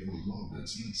stay here any longer.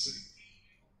 It's not safe.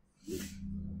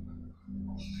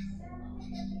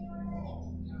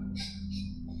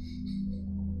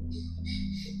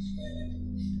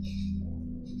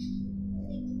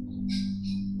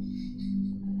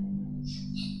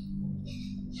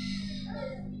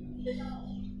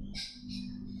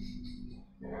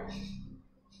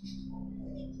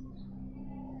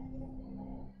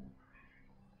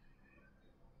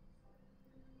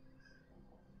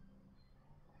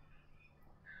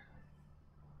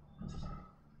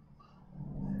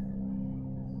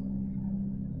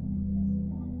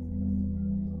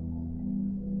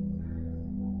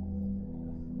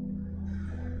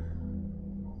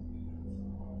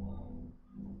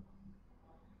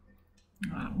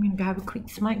 I'm going to go have a quick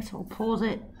smoke, so I'll pause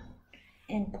it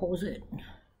and pause it.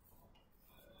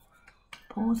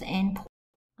 Pause and pause.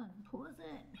 Unpause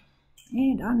it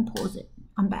and unpause it.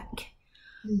 I'm back.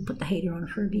 Put the heater on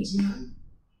for a bit.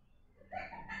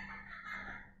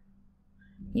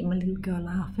 Get my little girl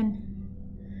laughing.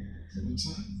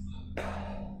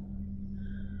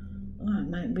 Alright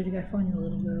mate, better go find your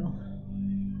little girl.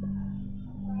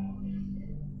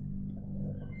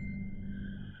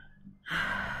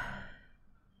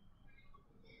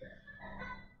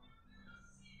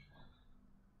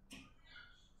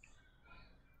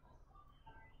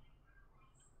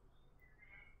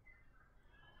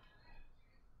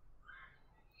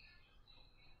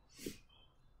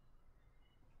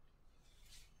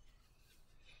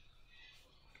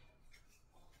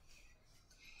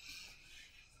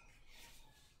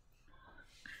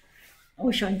 I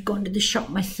wish I'd gone to the shop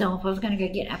myself. I was going to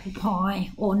go get apple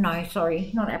pie. Or no, sorry,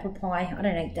 not apple pie. I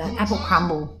don't eat that. Apple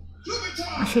crumble.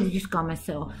 I should have just gone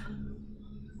myself.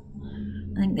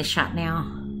 I think they're shut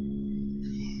now.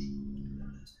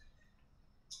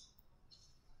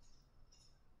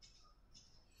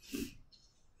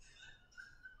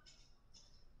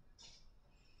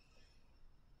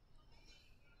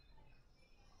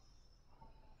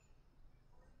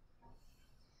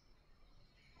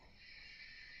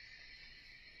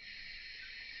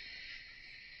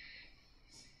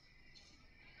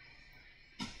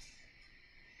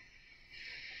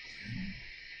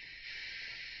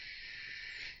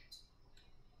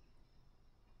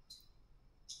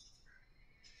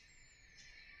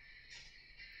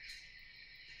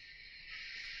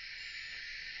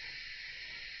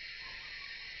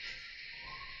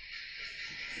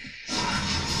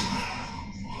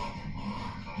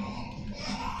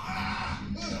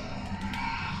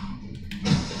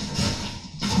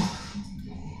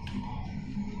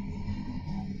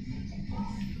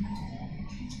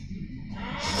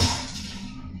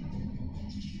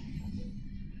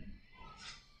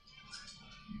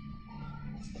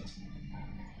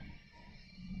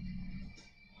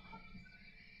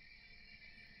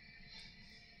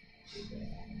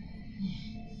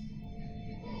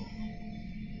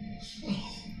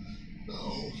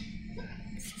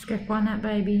 Let's go find that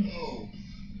baby.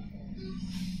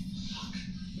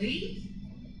 Lee?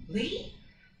 Lee?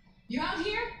 You out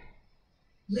here?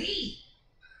 Lee?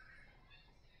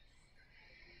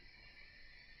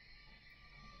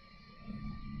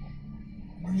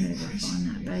 I'm gonna go find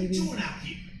that baby. What are you doing out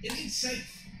here? It ain't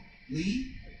safe.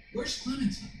 Lee, where's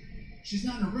Clementine? She's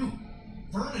not in her room.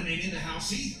 Vernon ain't in the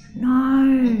house either.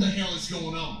 No. What the hell is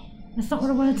going on? That's not what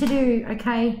I wanted to do.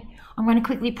 Okay. I'm going to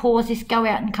quickly pause this, go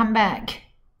out and come back.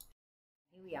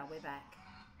 Here we are, we're back.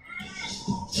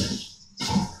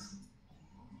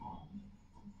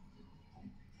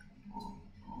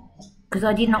 Because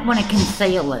I did not want to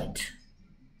conceal it.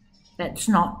 That's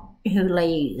not who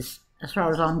Lee is, as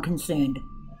far as I'm concerned.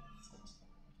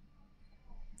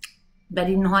 They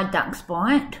didn't hide Duck's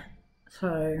bite,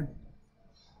 so...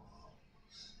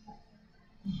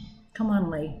 Come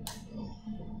on, Lee.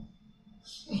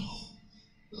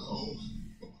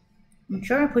 I'm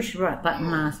sure I pushed the right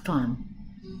button last time.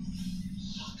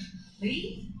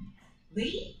 Lee?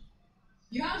 Lee?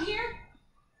 You out here?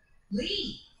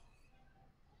 Lee?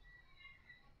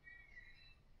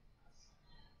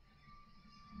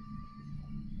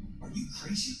 Are you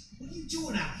crazy? What are you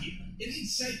doing out here? It ain't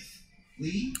safe.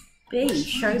 Lee? B,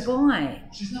 show bite.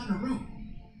 She's not in her room.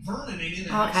 Vernon ain't in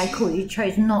the house. Okay, cool. You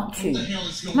chose not to. What the hell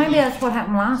is going Maybe on? that's what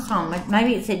happened last time.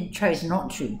 Maybe it said chose not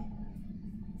to.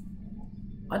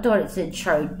 I thought it said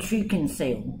chose to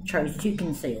conceal. Chose to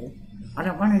conceal. I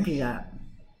don't want to do that.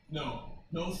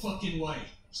 No fucking way.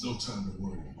 There's no time to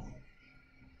worry about it.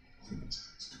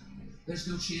 Clementine's coming. There's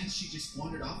no chance she just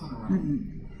wandered off on her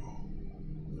own.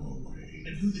 No way.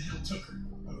 And who the hell took her?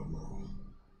 I don't know.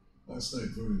 Last night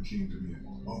Vernon came to me and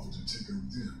offered to take her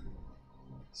with him.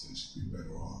 Said she'd be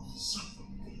better off. Son of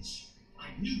a bitch. I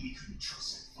knew we couldn't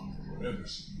trust that fucker. Wherever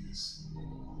she is,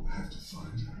 I have to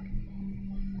find her.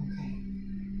 Okay.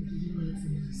 What do you need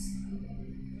from us?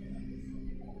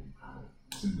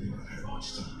 Then may not have much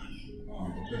time. We have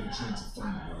a better chance of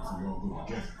finding her if we all go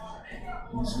together.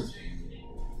 Who's with me?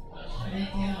 They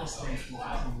are responsible for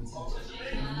Clementine.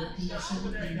 And your condition and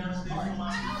your ability to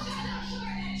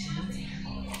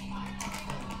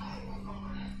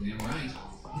Damn right.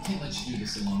 We can't let you do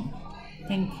this alone.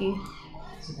 Thank you.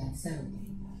 So that's settled.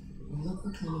 We'll look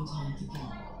for Clementine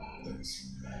together. Thanks,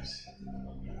 you guys. I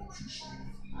appreciate it.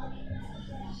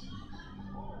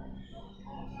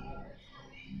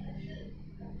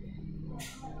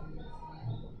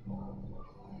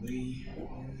 Lee,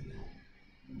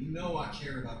 You know I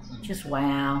care about Clementine. Just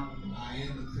wow. I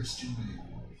am a Christian man.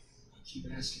 I keep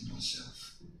asking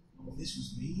myself, if this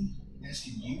was me,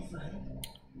 asking you for help,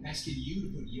 asking you to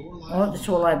put your life Oh, that's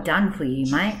all I've done for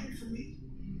you, mate. for me.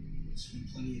 There's been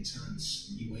plenty of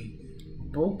times you ain't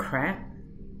been. Bull crap.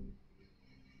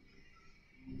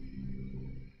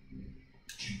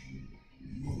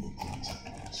 You know what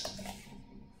Clementine is.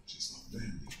 She's my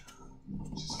family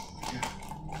now. She's all I got.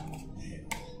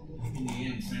 Yeah. In the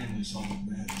end, family's all that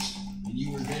matters. And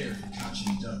you were there for Koch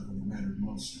and Doug when it mattered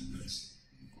most, I guess.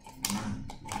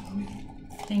 I mean,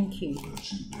 Thank you.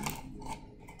 What you do?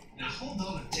 now hold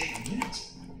on a damn minute.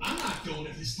 I'm not going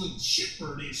if this little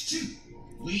shitbird is too.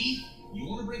 Lee, you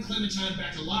want to bring Clementine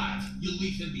back alive, you'll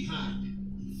leave him behind.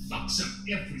 He fucks up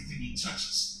everything he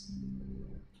touches.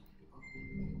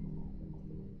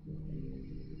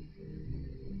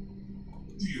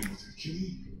 Deal with it,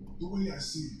 Kenny. The way I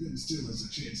see it, Ben still has a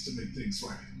chance to make things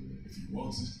right. If he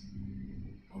wants it.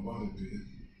 How about it, Ben?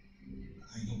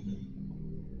 I don't know.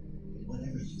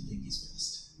 Whatever you think is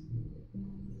best.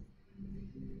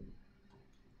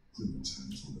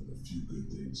 Clementine's one of the few good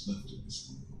things left in this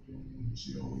world.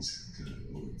 She always had kind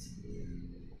word for the man.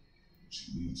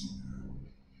 She needs you now.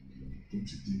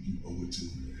 Don't you think you owe it to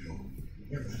her to help?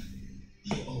 You're right.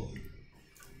 You owe it.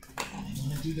 I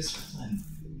want to do this for Clem.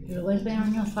 You've always been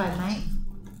on your side, mate.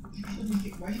 You gotta make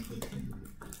it right with him.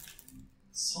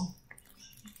 So,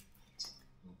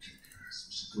 Okay, guys,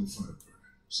 we should go find her.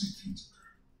 St. Petersburg.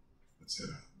 Let's head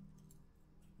out.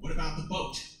 what about the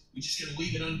boat? We just gonna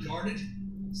leave it unguarded?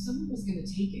 If someone was gonna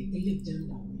take it, they'd have done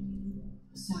it already.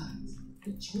 Besides,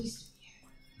 what choice do we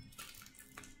have?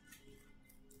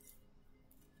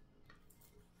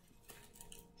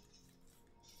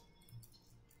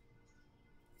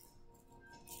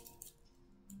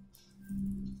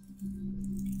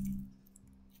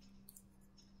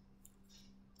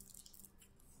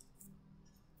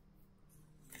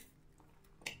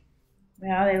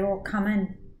 Wow, they're all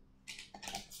coming.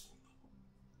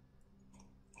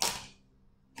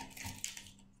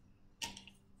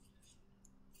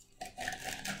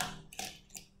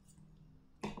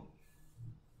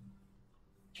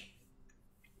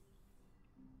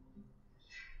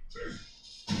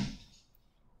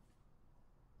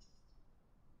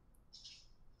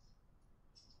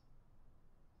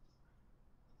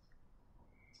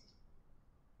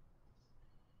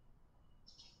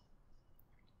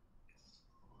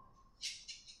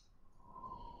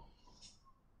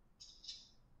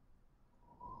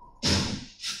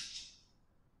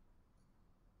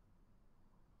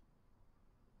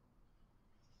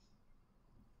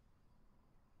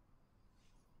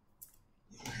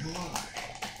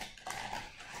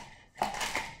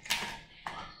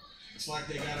 Looks like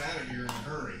they got out of here in a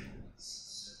hurry.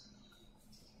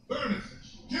 Vernon,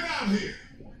 get out here!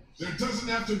 There doesn't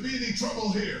have to be any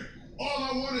trouble here. All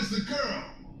I want is the girl.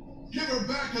 Give her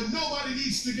back and nobody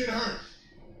needs to get hurt.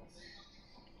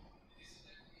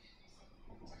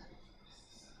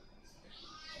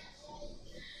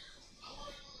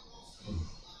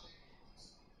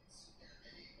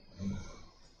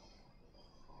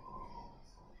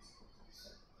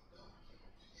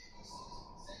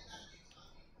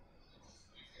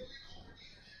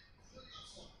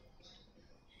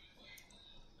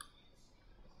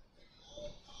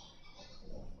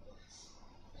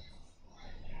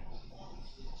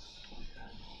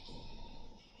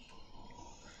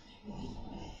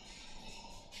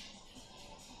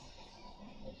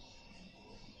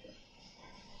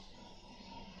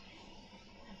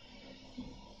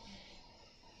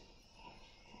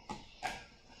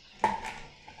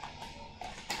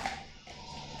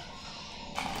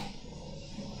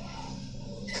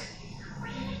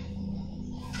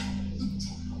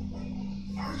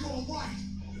 Are you all right?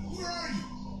 Where are you?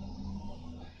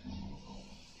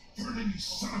 Vernon, you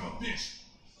son of a bitch!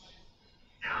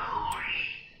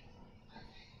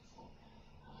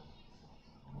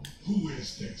 Who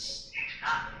is this? It's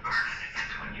not Vernon if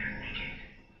that's what you're thinking.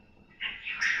 And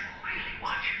you should really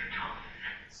watch your tone.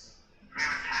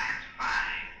 Clementine's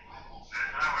fine. But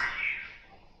if I were you,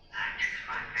 I'd choose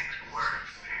my next words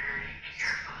very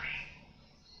carefully.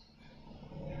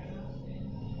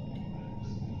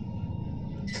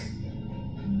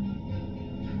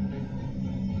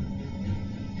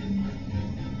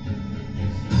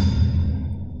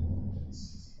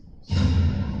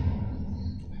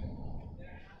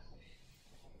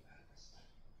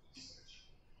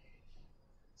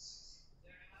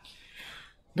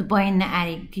 The boy in the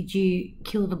attic. Did you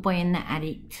kill the boy in the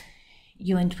attic?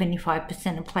 You and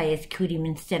 25% of players killed him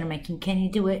instead of making Kenny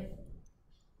do it.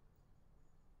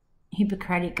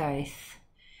 Hippocratic oath.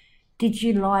 Did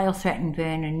you lie or threaten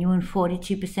Vernon? You and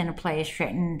 42% of players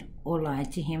threatened or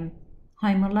lied to him.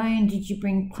 Home Alone, did you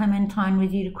bring Clementine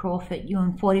with you to Crawford? You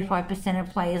and 45% of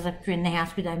players left her in the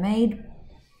house with O'Maid.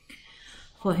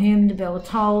 For whom the bell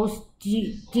tolls,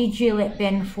 did you let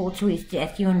Ben fall to his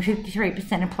death? You and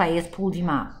 53% of players pulled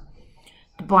him up.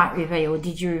 The bite reveal,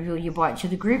 did you reveal your bite to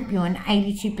the group? You and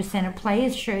 82% of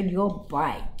players showed your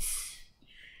bites.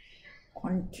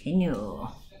 Continue.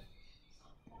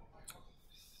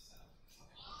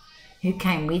 Who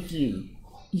came with you?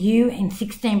 You and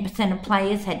 16% of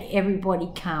players had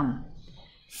everybody come.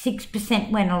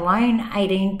 6% went alone,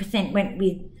 18% went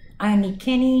with only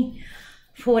Kenny,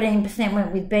 14%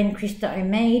 went with Ben, Krista,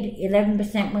 O'Maid,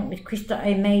 11% went with Krista,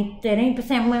 O'Maid,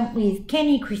 13% went with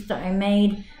Kenny, Krista,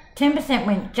 O'Maid, 10%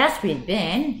 went just with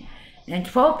Ben, and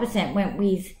 12% went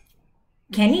with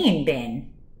Kenny and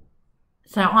Ben.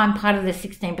 So I'm part of the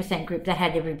 16% group that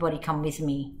had everybody come with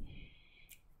me.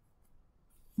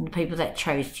 And the people that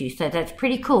chose to. So that's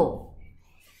pretty cool.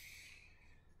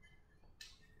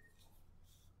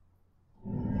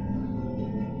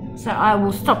 So I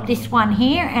will stop this one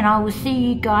here and I will see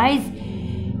you guys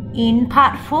in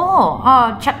part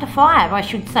 4. Chapter 5 I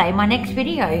should say, my next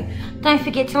video. Don't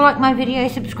forget to like my video,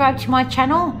 subscribe to my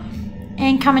channel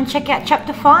and come and check out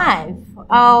chapter 5.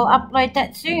 I'll upload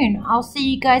that soon. I'll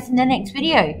see you guys in the next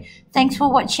video. Thanks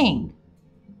for watching.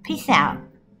 Peace out.